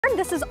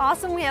This is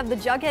awesome. We have the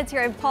Jugheads here.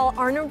 I have Paul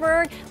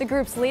Arneberg, the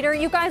group's leader.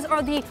 You guys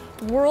are the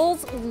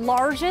world's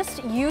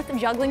largest youth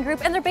juggling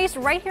group, and they're based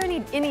right here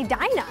in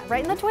Edina,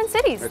 right in the Twin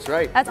Cities. That's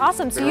right. That's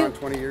awesome. Been around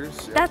 20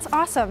 years. Yeah. That's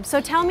awesome.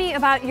 So tell me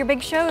about your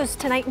big shows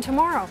tonight and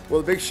tomorrow.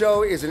 Well, the big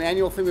show is an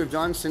annual thing we've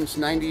done since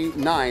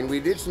 '99. We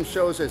did some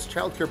shows as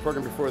child care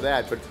program before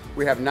that, but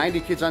we have 90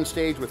 kids on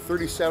stage with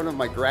 37 of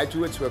my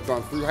graduates who have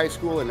gone through high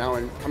school and now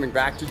coming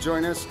back to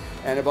join us,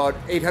 and about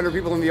 800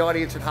 people in the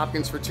audience at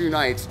Hopkins for 2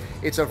 nights.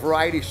 It's a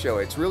variety show.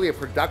 It's really a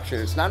production.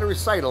 It's not a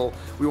recital.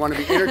 We want to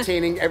be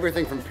entertaining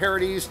everything from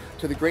parodies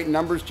to the great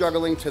numbers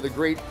juggling to the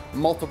great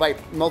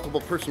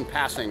multiple person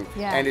passing.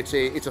 Yeah. And it's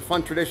a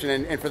fun tradition,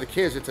 and for the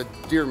kids it's a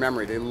dear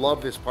memory. They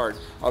love this part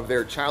of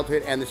their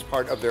childhood and this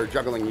part of their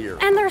juggling year.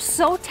 And they're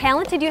so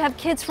talented. You have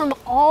kids from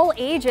all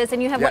ages,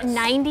 and you have Yes. what,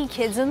 90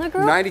 kids in the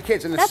group? 90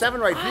 kids, and the That's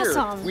 7 right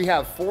awesome. here, we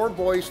have 4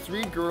 boys,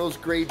 3 girls,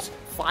 grades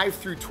 5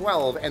 through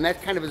 12, and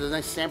that kind of is a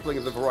nice sampling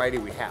of the variety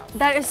we have.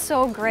 That is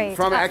so great.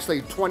 From actually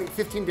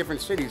 15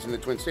 different cities in the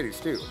Twin Cities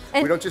too.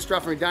 And we don't just draw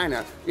from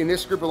Edina. In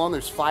this group alone,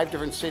 there's 5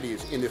 different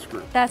cities in this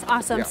group. That's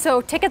awesome. Yeah.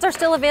 So tickets are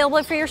still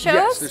available for your shows?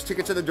 Yes, there's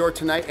tickets at the door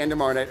tonight and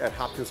tomorrow night at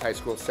Hopkins High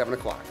School at 7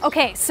 o'clock.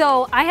 Okay,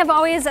 so I have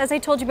always, as I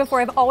told you before,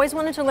 I've always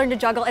wanted to learn to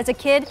juggle. As a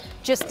kid,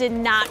 just did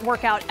not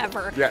work out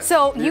ever. Yes.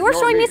 So you were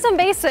showing me some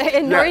basics,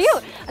 and nor Yes.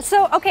 you.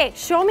 So, okay,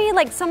 show me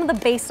like some of the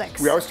basics.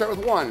 We always start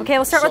with 1. Okay,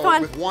 we'll start with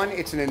 1. With 1,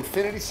 it's an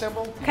infinity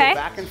symbol. You Okay. go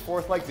back and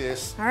forth like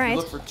this. All right. You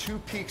look for 2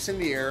 peaks in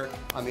the air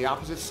on the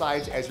opposite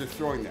sides as you're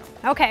throwing them.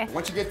 Okay.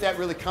 Once you get that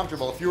really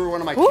comfortable, if you were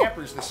one of my Ooh.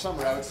 campers this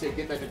summer, I would say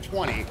get that to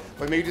 20,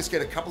 but maybe just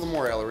get a couple of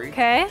more, Ellery.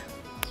 Okay.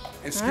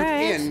 And scoop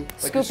right. in, like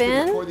Scoop you're scooping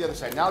in. toward the other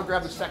side. Now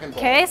grab the second ball.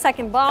 Okay,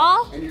 second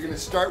ball. And you're going to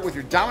start with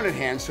your dominant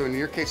hand, so in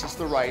your case it's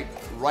the right.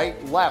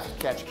 Right, left,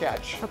 catch,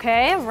 catch.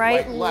 Okay,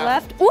 right, Right,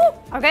 left. Ooh,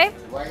 okay.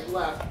 Right,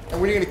 left.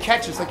 And when you're going to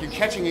catch, it's like you're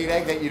catching an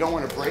egg that you don't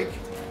want to break.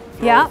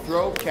 Throw, Yeah.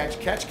 throw, catch,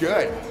 catch.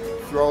 Good.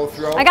 Throw,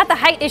 throw. I got the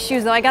height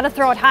issues though. I got to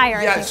throw it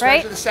higher, Yeah, I think, start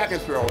right? to the second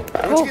throw.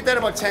 Once you get that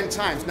about 10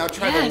 times, now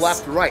try the Yes.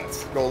 left, right.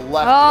 Go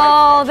left,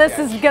 Oh, right, this catch,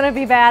 is catch. gonna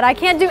be bad. I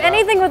can't do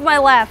anything with my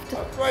left.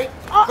 Left, right.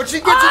 Oh, But you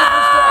get to the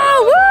first try.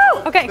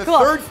 woo! Okay, The cool.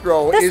 third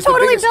throw this is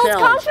totally the biggest builds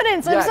challenge.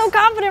 confidence. Yes. I'm so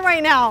confident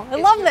right now. I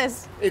love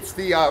this. It's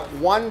the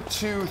 1,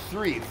 2,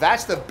 3.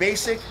 That's the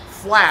basic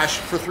flash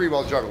for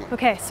 3-ball juggling.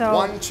 Okay, so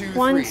 1, 2, 3.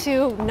 1,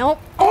 2, nope.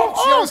 Oh,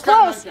 she almost got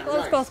close, knocked down. close,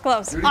 Nice. close,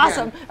 close. Do it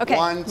Awesome. again. Okay,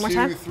 1, more 2,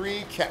 time.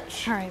 3,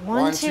 catch. All right,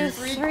 1, 2,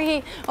 3.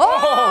 3.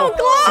 Oh,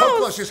 So close.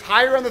 close. Just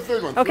higher on the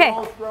third one. Okay.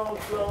 Throw. All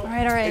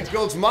right, all right. It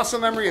builds muscle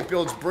memory. It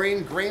builds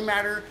brain, gray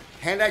matter,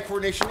 hand-eye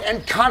coordination,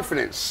 and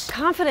confidence.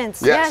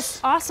 Confidence. Yes.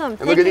 Yes. Awesome.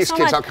 And look at these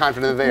kids, how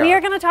confident they are. We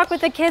are going to talk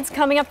with the kids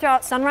coming up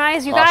throughout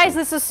sunrise. You Awesome. guys,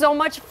 this is so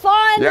much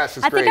fun. Yes,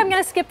 it's I think great. I'm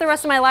going to skip the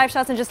rest of my live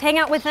shots and just hang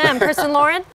out with them. Chris and Lauren.